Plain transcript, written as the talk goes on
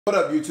What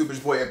up YouTube,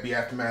 it's your boy FB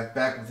Aftermath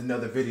back with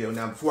another video.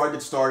 Now before I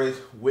get started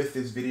with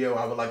this video,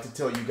 I would like to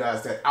tell you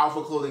guys that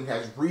Alpha Clothing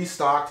has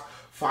restocked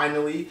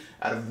finally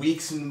out of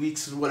weeks and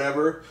weeks or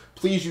whatever.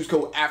 Please use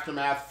code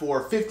Aftermath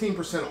for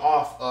 15%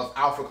 off of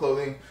Alpha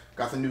Clothing.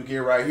 Got the new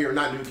gear right here,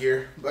 not new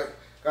gear, but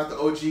got the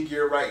OG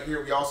gear right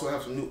here. We also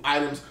have some new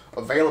items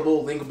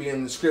available. Link will be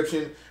in the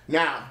description.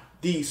 Now,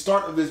 the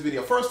start of this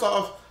video. First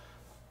off,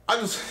 I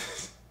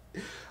just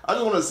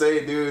want to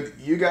say, dude,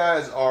 you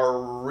guys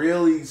are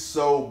really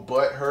so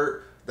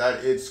butthurt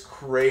that it's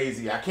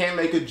crazy. I can't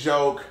make a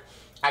joke.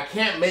 I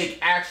can't make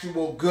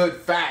actual good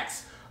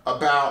facts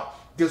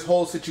about this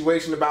whole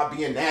situation about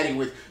being natty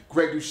with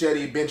Greg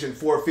Doucette benching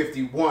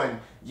 451,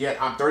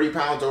 yet I'm 30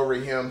 pounds over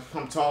him.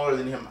 I'm taller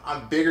than him.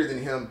 I'm bigger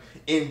than him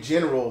in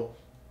general,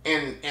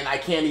 and I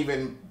can't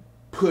even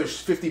push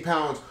 50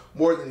 pounds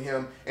more than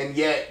him, and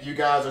yet you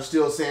guys are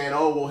still saying,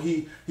 oh well,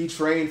 he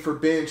trained for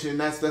bench and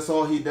that's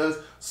all he does.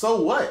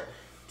 So what?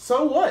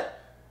 So what?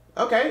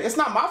 Okay, it's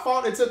not my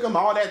fault it took him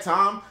all that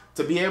time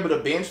to be able to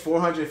bench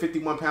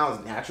 451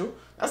 pounds natural.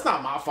 That's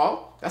not my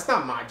fault. That's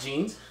not my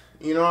genes.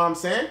 You know what I'm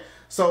saying?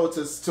 So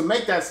to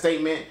make that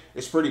statement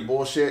is pretty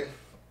bullshit.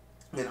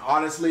 And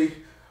honestly,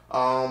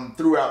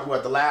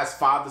 throughout the last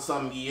 5 to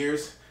some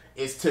years,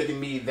 it's taken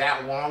me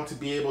that long to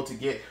be able to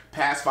get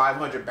past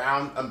 500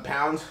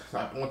 pounds.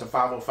 I went to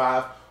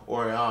 505,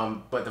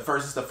 but this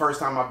is the first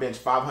time I benched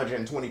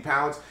 520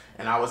 pounds,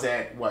 and I was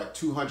at what,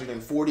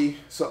 240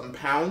 something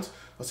pounds.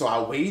 So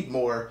I weighed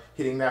more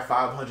hitting that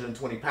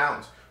 520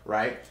 pounds.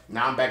 Right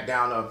now I'm back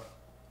down to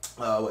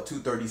what,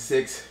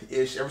 236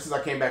 ish. Ever since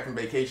I came back from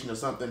vacation or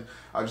something,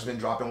 I've just been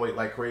dropping weight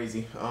like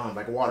crazy,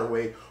 like water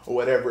weight or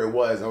whatever it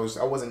was.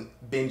 I wasn't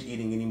binge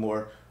eating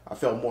anymore. I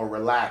felt more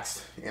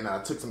relaxed, and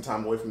I took some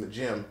time away from the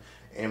gym,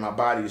 and my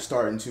body is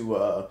starting to,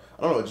 I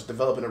don't know, just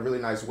develop in a really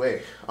nice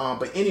way.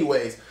 But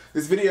anyways,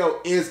 this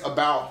video is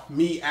about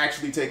me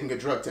actually taking a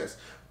drug test.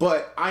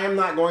 But I am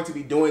not going to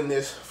be doing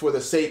this for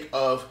the sake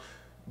of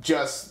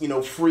just, you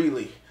know,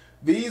 freely.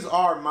 These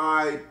are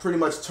my pretty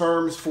much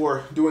terms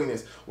for doing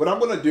this. What I'm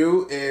going to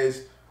do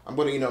is I'm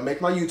going to, you know, make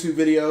my YouTube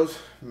videos,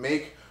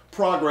 make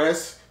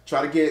progress,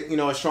 try to get, you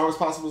know, as strong as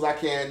possible as I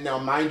can. Now,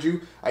 mind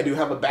you, I do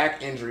have a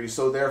back injury,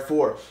 so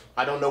therefore,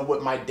 I don't know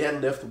what my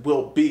deadlift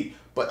will be,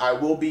 but I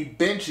will be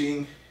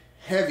benching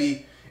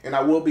heavy, and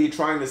I will be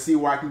trying to see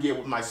where I can get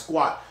with my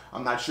squat.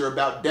 I'm not sure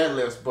about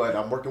deadlifts, but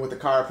I'm working with a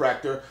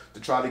chiropractor to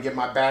try to get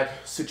my back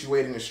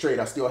situated and straight.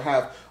 I still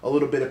have a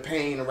little bit of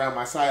pain around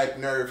my sciatic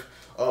nerve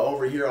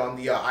over here on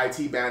the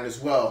IT band as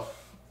well.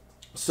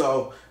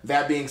 So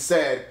that being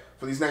said,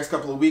 for these next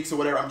couple of weeks or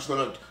whatever, I'm just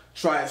going to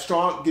try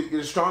get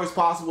as strong as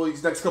possible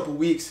these next couple of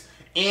weeks.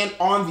 And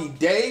on the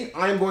day,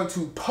 I'm going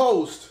to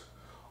post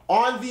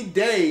on the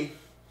day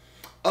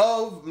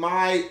of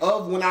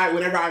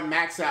whenever I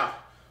max out,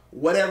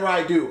 whatever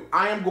I do,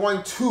 I am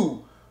going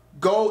to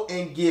go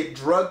and get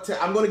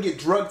I'm going to get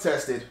drug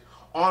tested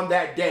on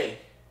that day,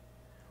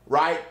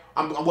 right?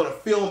 I'm going to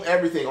film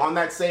everything on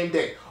that same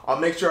day. I'll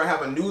make sure I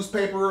have a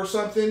newspaper or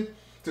something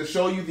to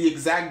show you the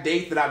exact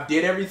date that I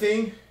did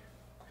everything.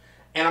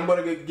 And I'm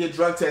going to get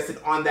drug tested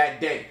on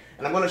that day.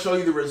 And I'm going to show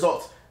you the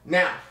results.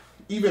 Now,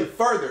 even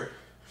further,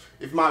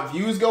 if my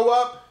views go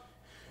up,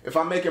 if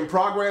I'm making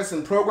progress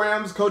in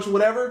programs, coach,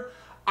 whatever,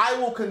 I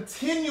will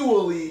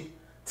continually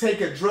take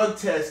a drug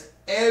test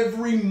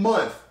every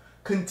month.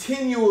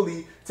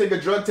 Continually take a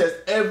drug test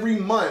every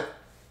month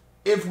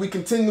if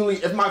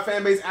my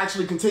fan base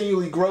actually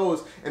continually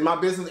grows and my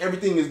business,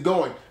 everything is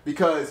going.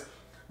 Because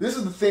this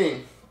is the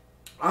thing,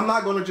 I'm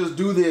not going to just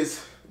do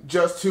this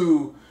just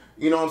to,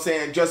 you know what I'm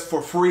saying, just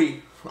for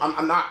free.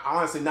 I'm not,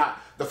 honestly not.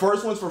 The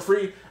first one's for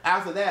free.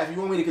 After that, if you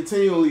want me to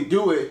continually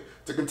do it,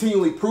 to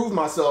continually prove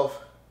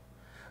myself,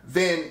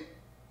 then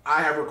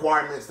I have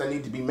requirements that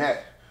need to be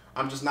met.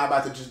 I'm just not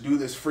about to just do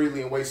this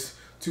freely and waste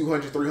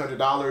 $200,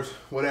 $300,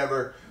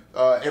 whatever,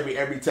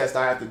 every test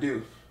I have to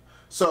do.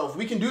 So if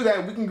we can do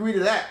that, we can agree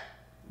to that,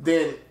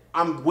 then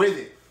I'm with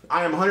it.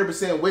 I am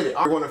 100% with it.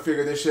 I'm going to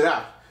figure this shit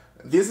out.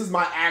 This is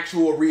my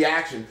actual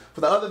reaction.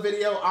 For the other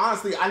video,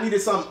 honestly, I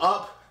needed something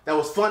up that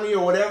was funny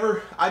or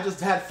whatever. I just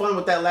had fun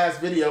with that last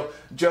video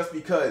just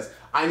because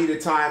I needed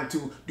time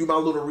to do my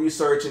little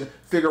research and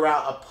figure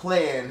out a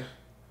plan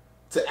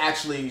to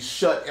actually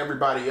shut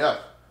everybody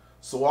up.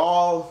 So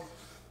all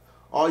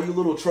you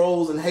little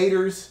trolls and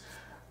haters,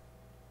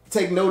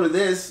 take note of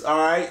this, all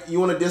right?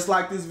 You want to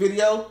dislike this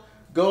video?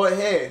 Go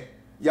ahead.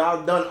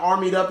 Y'all done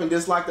armied up and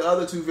disliked the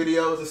other 2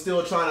 videos and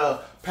still trying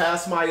to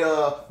pass my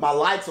my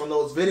likes on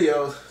those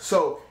videos.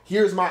 So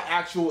here's my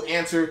actual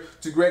answer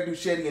to Greg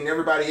Doucette and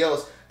everybody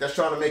else that's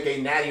trying to make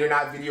a natty or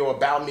not video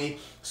about me.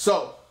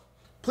 So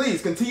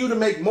please continue to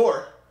make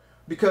more,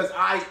 because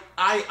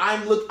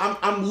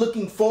I'm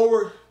looking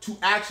forward to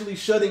actually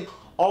shutting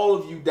all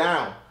of you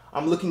down.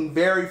 I'm looking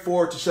very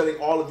forward to shutting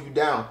all of you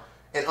down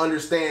and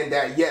understand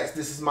that yes,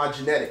 this is my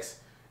genetics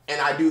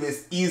and I do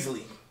this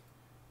easily.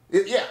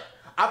 Yeah.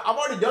 I've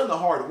already done the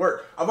hard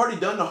work. I've already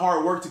done the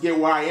hard work to get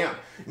where I am.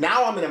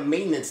 Now I'm in a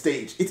maintenance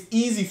stage. It's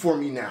easy for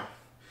me now.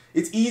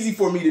 It's easy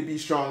for me to be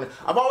strong.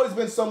 I've always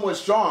been somewhat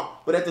strong,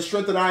 but at the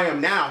strength that I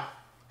am now,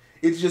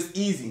 it's just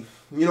easy.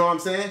 You know what I'm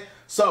saying?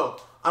 So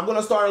I'm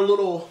gonna start a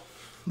little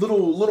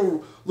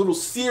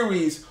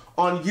series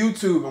on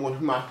YouTube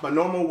and my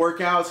normal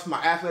workouts,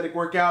 my athletic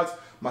workouts,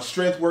 my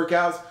strength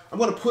workouts. I'm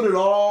gonna put it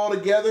all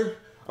together.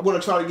 I'm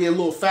gonna try to get a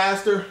little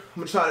faster. I'm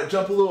gonna try to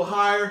jump a little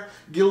higher,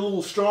 get a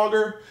little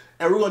stronger,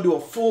 and we're gonna do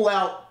a full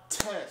out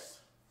test.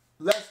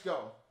 Let's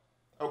go,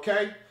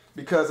 okay?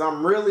 Because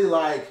I'm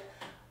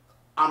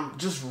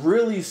just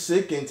really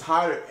sick and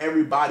tired of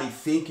everybody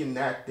thinking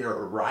that they're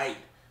right.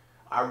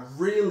 I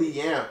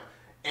really am.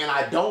 And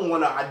I don't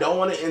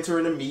wanna enter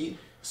into meet.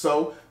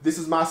 So this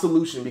is my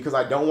solution because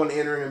I don't want to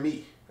enter into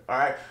meet. All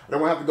right, I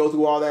don't want to have to go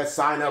through all that,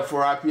 sign up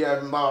for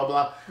IPF and blah blah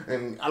blah.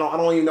 And I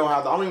don't even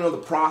know the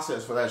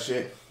process for that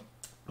shit.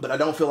 But I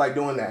don't feel like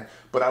doing that.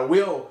 But I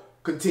will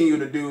continue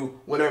to do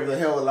whatever the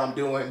hell that I'm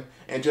doing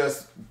and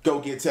just go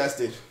get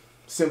tested.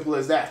 Simple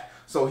as that.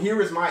 So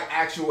here is my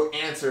actual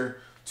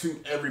answer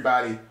to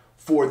everybody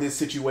for this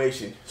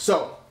situation.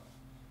 So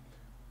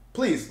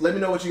please let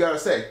me know what you gotta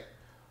say.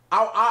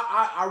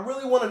 I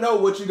really want to know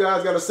what you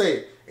guys got to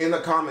say in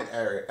the comment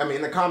area. I mean,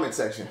 in the comment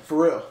section,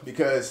 for real,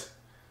 because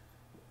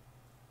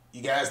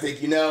you guys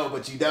think you know,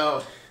 but you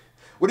don't.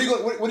 What are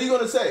you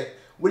going to say?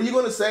 What are you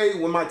going to say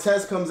when my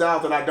test comes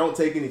out that I don't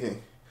take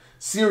anything?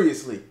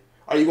 Seriously,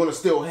 are you going to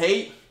still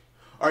hate?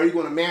 Or are you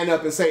going to man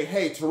up and say,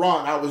 hey,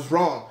 Terron, I was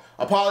wrong.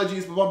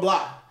 Apologies, blah, blah,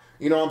 blah.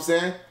 You know what I'm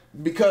saying?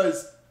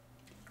 Because,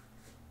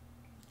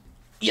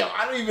 yo,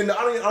 I don't even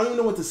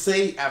know what to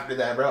say after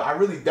that, bro. I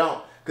really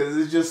don't. Because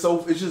it's just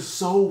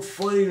so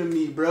funny to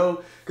me,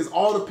 bro. Because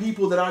all the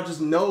people that I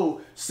just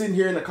know sitting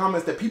here in the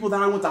comments, that people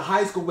that I went to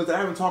high school with that I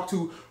haven't talked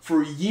to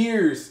for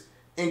years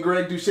in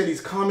Greg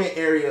Doucette's comment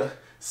area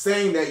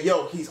saying that,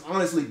 yo, he's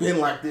honestly been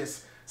like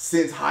this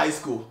since high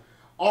school.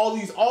 All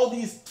these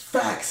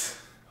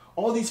facts,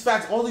 all these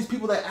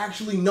people that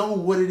actually know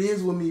what it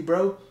is with me,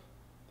 bro.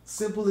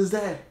 Simple as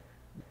that.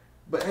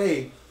 But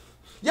hey,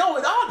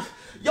 yo,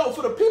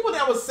 for the people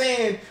that was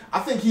saying, I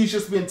think he's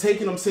just been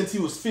taking them since he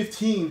was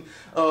 15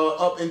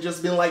 up and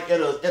just been like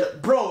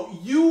bro,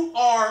 you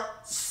are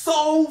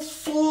so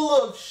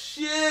full of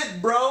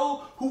shit,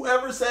 bro.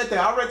 Whoever said that,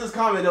 I read this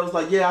comment that was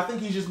like, yeah, I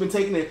think he's just been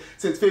taking it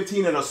since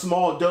 15 in a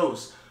small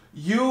dose.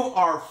 You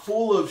are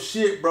full of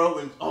shit, bro,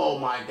 and oh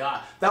my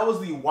God. That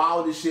was the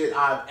wildest shit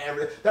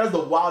that was the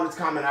wildest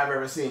comment I've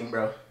ever seen,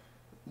 bro.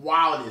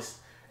 Wildest.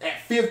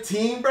 At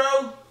 15,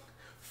 bro?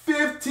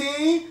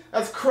 15?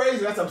 That's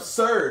crazy, that's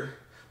absurd.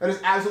 That is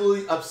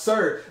absolutely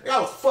absurd.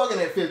 I was fucking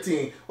at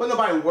 15. Wasn't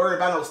nobody worried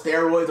about no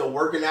steroids or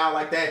working out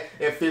like that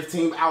at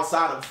 15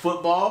 outside of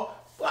football.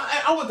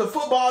 I went to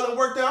football and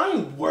worked out. I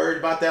ain't worried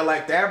about that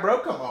like that, bro.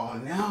 Come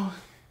on now.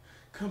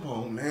 Come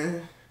on,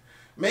 man.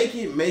 Make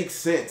it make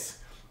sense.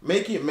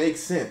 Make it make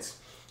sense.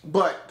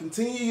 But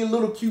continue your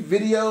little cute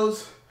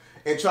videos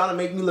and try to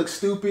make me look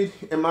stupid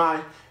and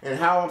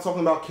how I'm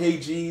talking about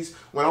kgs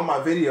when on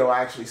my video I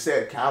actually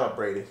said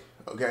calibrated,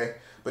 okay?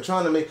 But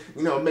trying to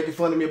making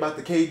fun of me about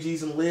the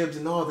kgs and libs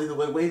and all, they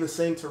weigh the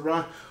same,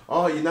 Terron.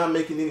 Oh, you're not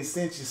making any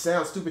sense. You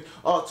sound stupid.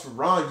 Oh,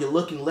 Terron, you're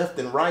looking left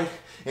and right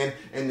and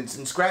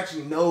scratching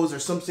your nose or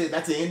some shit.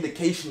 That's an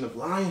indication of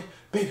lying.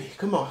 Baby,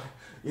 come on.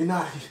 You're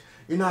not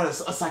a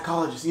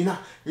psychologist. You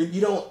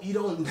don't.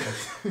 You're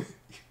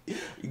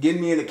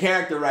getting me in the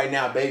character right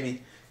now,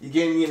 baby. You're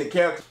getting me in the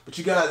character. But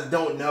you guys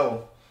don't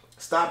know.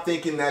 Stop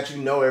thinking that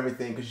you know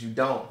everything, because you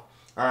don't.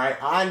 All right?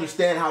 I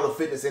understand how the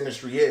fitness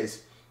industry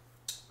is.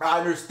 I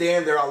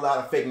understand there are a lot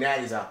of fake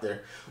natties out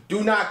there.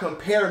 Do not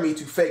compare me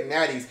to fake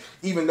natties,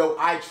 even though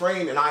I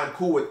train and I am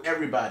cool with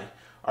everybody.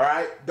 All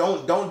right?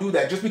 Don't do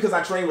that. Just because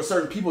I train with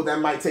certain people that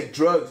might take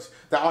drugs,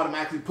 that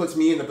automatically puts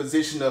me in the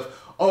position of,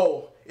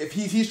 oh, if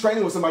he's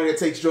training with somebody that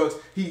takes drugs,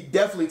 he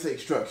definitely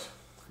takes drugs.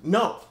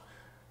 No,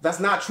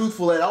 that's not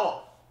truthful at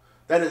all.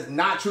 That is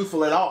not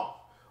truthful at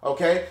all.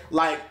 Okay?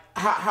 Like,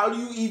 how do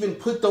you even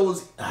put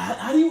those?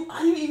 How do you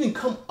even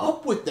come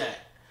up with that?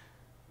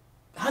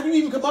 How do you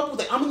even come up with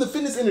that? I'm in the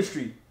fitness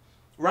industry,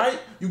 right?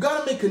 You got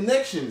to make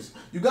connections.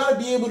 You got to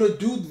be able to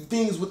do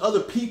things with other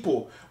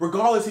people,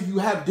 regardless if you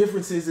have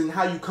differences in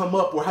how you come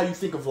up or how you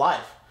think of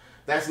life.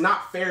 That's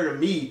not fair to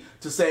me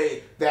to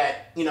say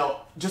that,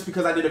 just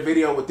because I did a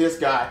video with this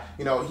guy,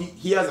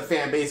 he has a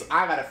fan base,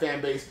 I got a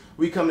fan base,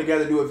 we come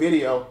together to do a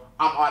video,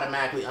 I'm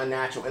automatically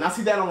unnatural. And I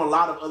see that on a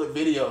lot of other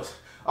videos.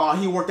 Oh,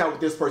 he worked out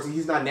with this person,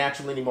 he's not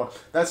natural anymore.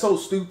 That's so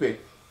stupid.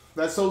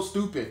 That's so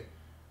stupid.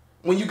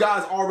 When you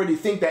guys already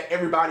think that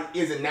everybody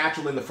isn't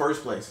natural in the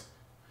first place.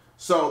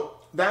 So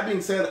that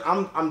being said,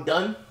 I'm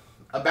done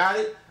about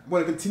it. I'm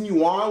going to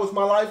continue on with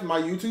my life, my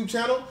YouTube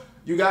channel.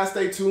 You guys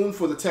stay tuned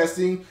for the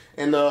testing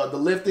and the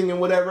lifting and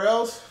whatever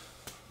else.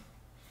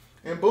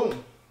 And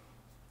boom,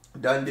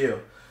 done deal.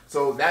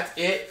 So that's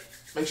it.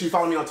 Make sure you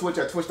follow me on Twitch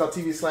at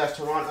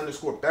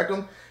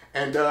twitch.tv/Terron_Beckham.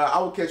 And I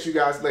will catch you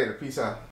guys later. Peace out.